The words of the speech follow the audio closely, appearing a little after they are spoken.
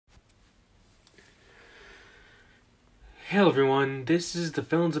Hello everyone, this is the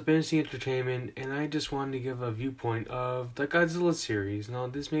Films of Fantasy Entertainment, and I just wanted to give a viewpoint of the Godzilla series. Now,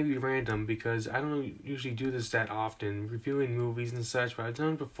 this may be random because I don't usually do this that often, reviewing movies and such, but I've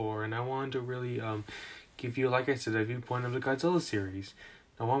done it before, and I wanted to really give you, like I said, a viewpoint of the Godzilla series.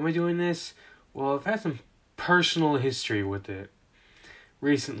 Now, why am I doing this? Well, I've had some personal history with it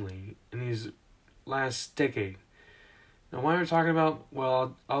recently, in these last decade. Now, why am I talking about?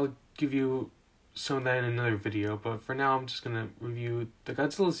 Well, I'll give you some of that in another video, but for now I'm just going to review the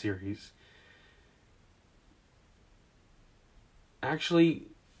Godzilla series. Actually,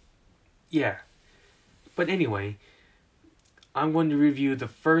 yeah. But anyway, I'm going to review the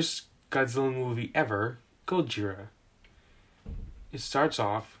first Godzilla movie ever, Godzilla. It starts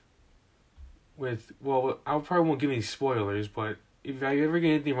off with, well, I probably won't give any spoilers, but if I ever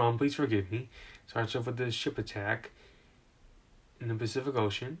get anything wrong, please forgive me. It starts off with the ship attack in the Pacific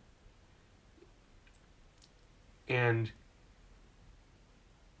Ocean. And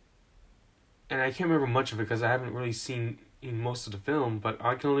I can't remember much of it because I haven't really seen in most of the film, but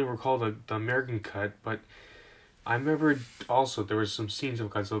I can only recall the American cut. But I remember also there was some scenes of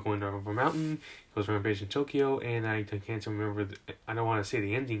Godzilla going down over a mountain. It was rampage in Tokyo, and I can't remember. I don't want to say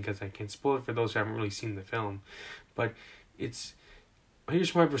the ending because I can't spoil it for those who haven't really seen the film. But here's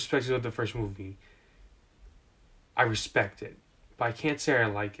my perspective of the first movie. I respect it. But I can't say I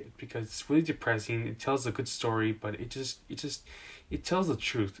like it because it's really depressing. It tells a good story, but it tells the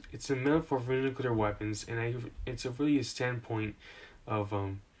truth. It's a metaphor for nuclear weapons, and it's really a standpoint of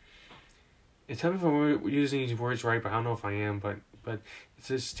tell me if I'm using these words right, but I don't know if I am. But it's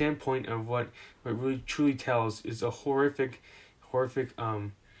a standpoint of what really truly tells is a horrific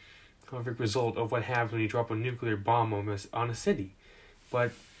result of what happens when you drop a nuclear bomb on a city,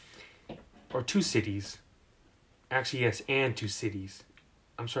 or two cities. Actually, yes, and two cities.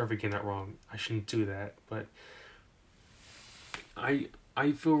 I'm sorry for getting that wrong. I shouldn't do that, but I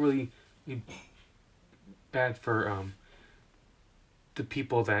feel really bad for the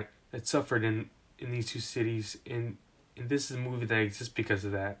people that suffered in these two cities, and this is a movie that exists because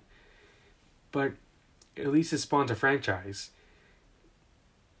of that. But at least it spawns a franchise,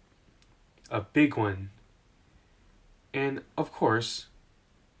 a big one, and of course,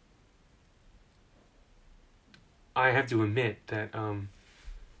 I have to admit that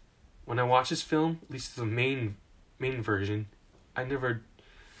when I watch this film, at least the main version, I never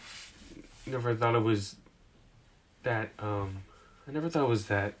thought it was that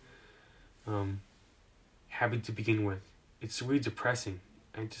happy to begin with. It's really depressing.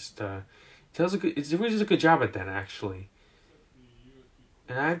 I just it really does a good job at that, actually.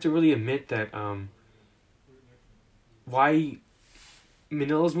 And I have to really admit that why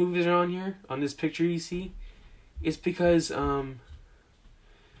Manila's movies are on here, on this picture you see, it's because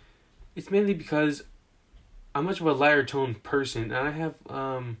it's mainly because I'm much of a lighter tone person, and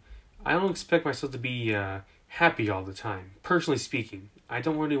I don't expect myself to be happy all the time. Personally speaking, I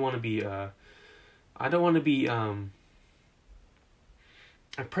don't really want to be I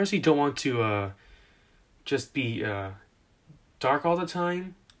personally don't want to just be dark all the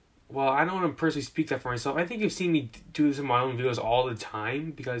time. Well, I don't want to personally speak that for myself. I think you've seen me do this in my own videos all the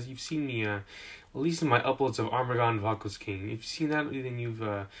time because you've seen me at least in my uploads of Armageddon and Valko's King. If you've seen that, then you've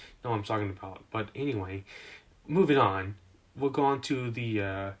know what I'm talking about. But anyway, moving on, we'll go on to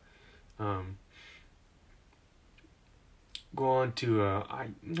the I'm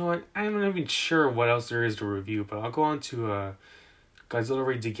not even sure what else there is to review, but I'll go on to Godzilla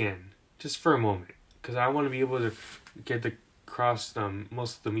Raids Again just for a moment because I want to be able to get across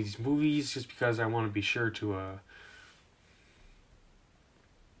most of these movies just because I want to be sure to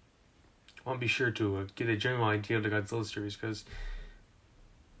get a general idea of the Godzilla series because,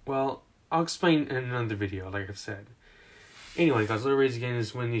 well, I'll explain in another video, like I've said. Anyway, Godzilla Raids Again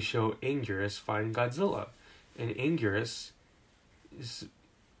is when they show Anguirus fighting Godzilla. And Anguirus is,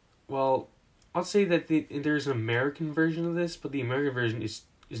 well, I'll say that there's an American version of this, but the American version is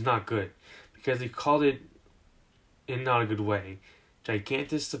not good because they called it, in not a good way,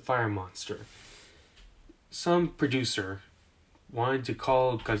 Gigantus the Fire Monster. Some producer wanted to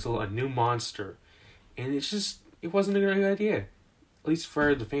call Godzilla a new monster, and it wasn't a good idea, at least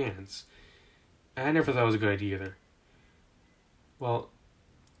for the fans. And I never thought it was a good idea either. Well,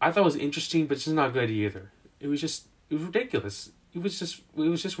 I thought it was interesting, but it's just not a good idea either. It was ridiculous. It was just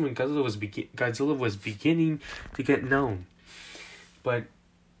when Godzilla was beginning to get known, but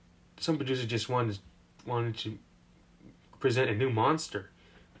some producer just wanted to present a new monster.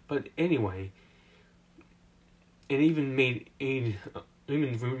 But anyway, and even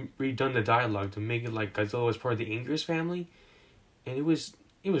redone the dialogue to make it like Godzilla was part of the Anguirus family, and it was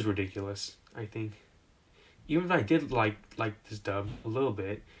ridiculous, I think. even if I did like this dub a little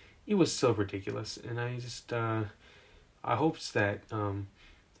bit, it was still ridiculous, and I hopes that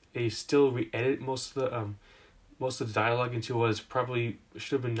they still re-edit most of the dialogue into what it probably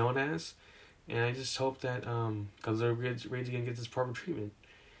should have been known as, and I just hope that Godzilla Raids Again gets its proper treatment.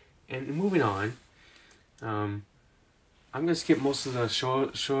 And moving on, I'm gonna skip most of the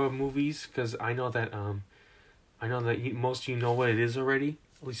Showa movies because I know that most of you know what it is already.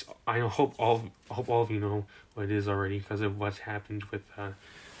 At least hope all of you know what it is already because of what's happened with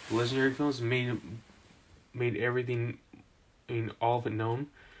legendary films made everything, all of it known.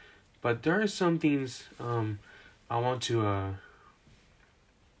 But there are some things I want to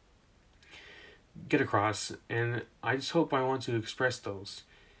get across, and I just hope I want to express those.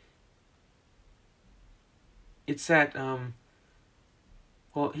 It's that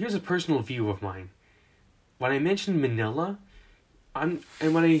well, here's a personal view of mine. When I mentioned Manila, when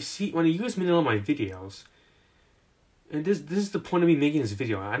I use Manila in my videos, and this is the point of me making this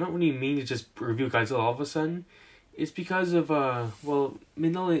video. I don't really mean to just review Godzilla all of a sudden. It's because of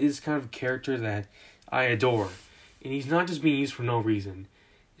Manila is kind of a character that I adore, and he's not just being used for no reason.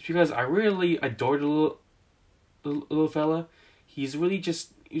 It's because I really adore the little fella. He's really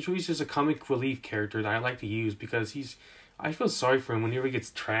just a comic relief character that I like to use because I feel sorry for him whenever he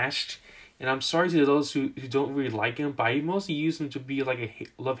gets trashed. And I'm sorry to those who don't really like him, but I mostly use him to be like a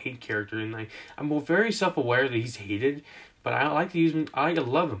love-hate character. And I'm very self-aware that he's hated, but I like to use him. I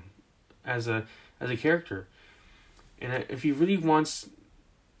love him as a character. And if he really wants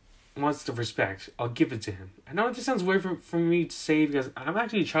the respect, I'll give it to him. I know it just sounds weird for me to say because I'm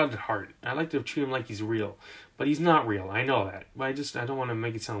actually a child at heart. I like to treat him like he's real, but he's not real. I know that, but I don't want to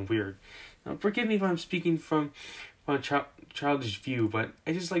make it sound weird. Now, forgive me if I'm speaking from a childish view, but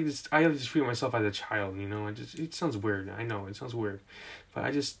I just like this. I like to treat myself as a child. It sounds weird. I know it sounds weird, but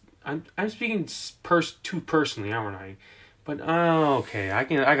I'm speaking too personally, aren't I? But okay, I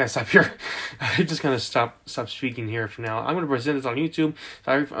gotta stop here. I'm just gonna stop speaking here for now. I'm gonna present this on YouTube.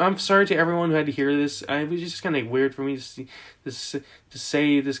 I'm sorry to everyone who had to hear this. It was just kind of weird for me to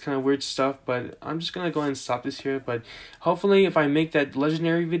say this kind of weird stuff. But I'm just gonna go ahead and stop this here. But hopefully, if I make that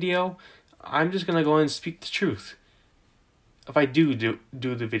legendary video, I'm just gonna go ahead and speak the truth. If I do the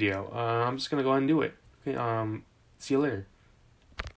video, I'm just gonna go ahead and do it. Okay, see you later.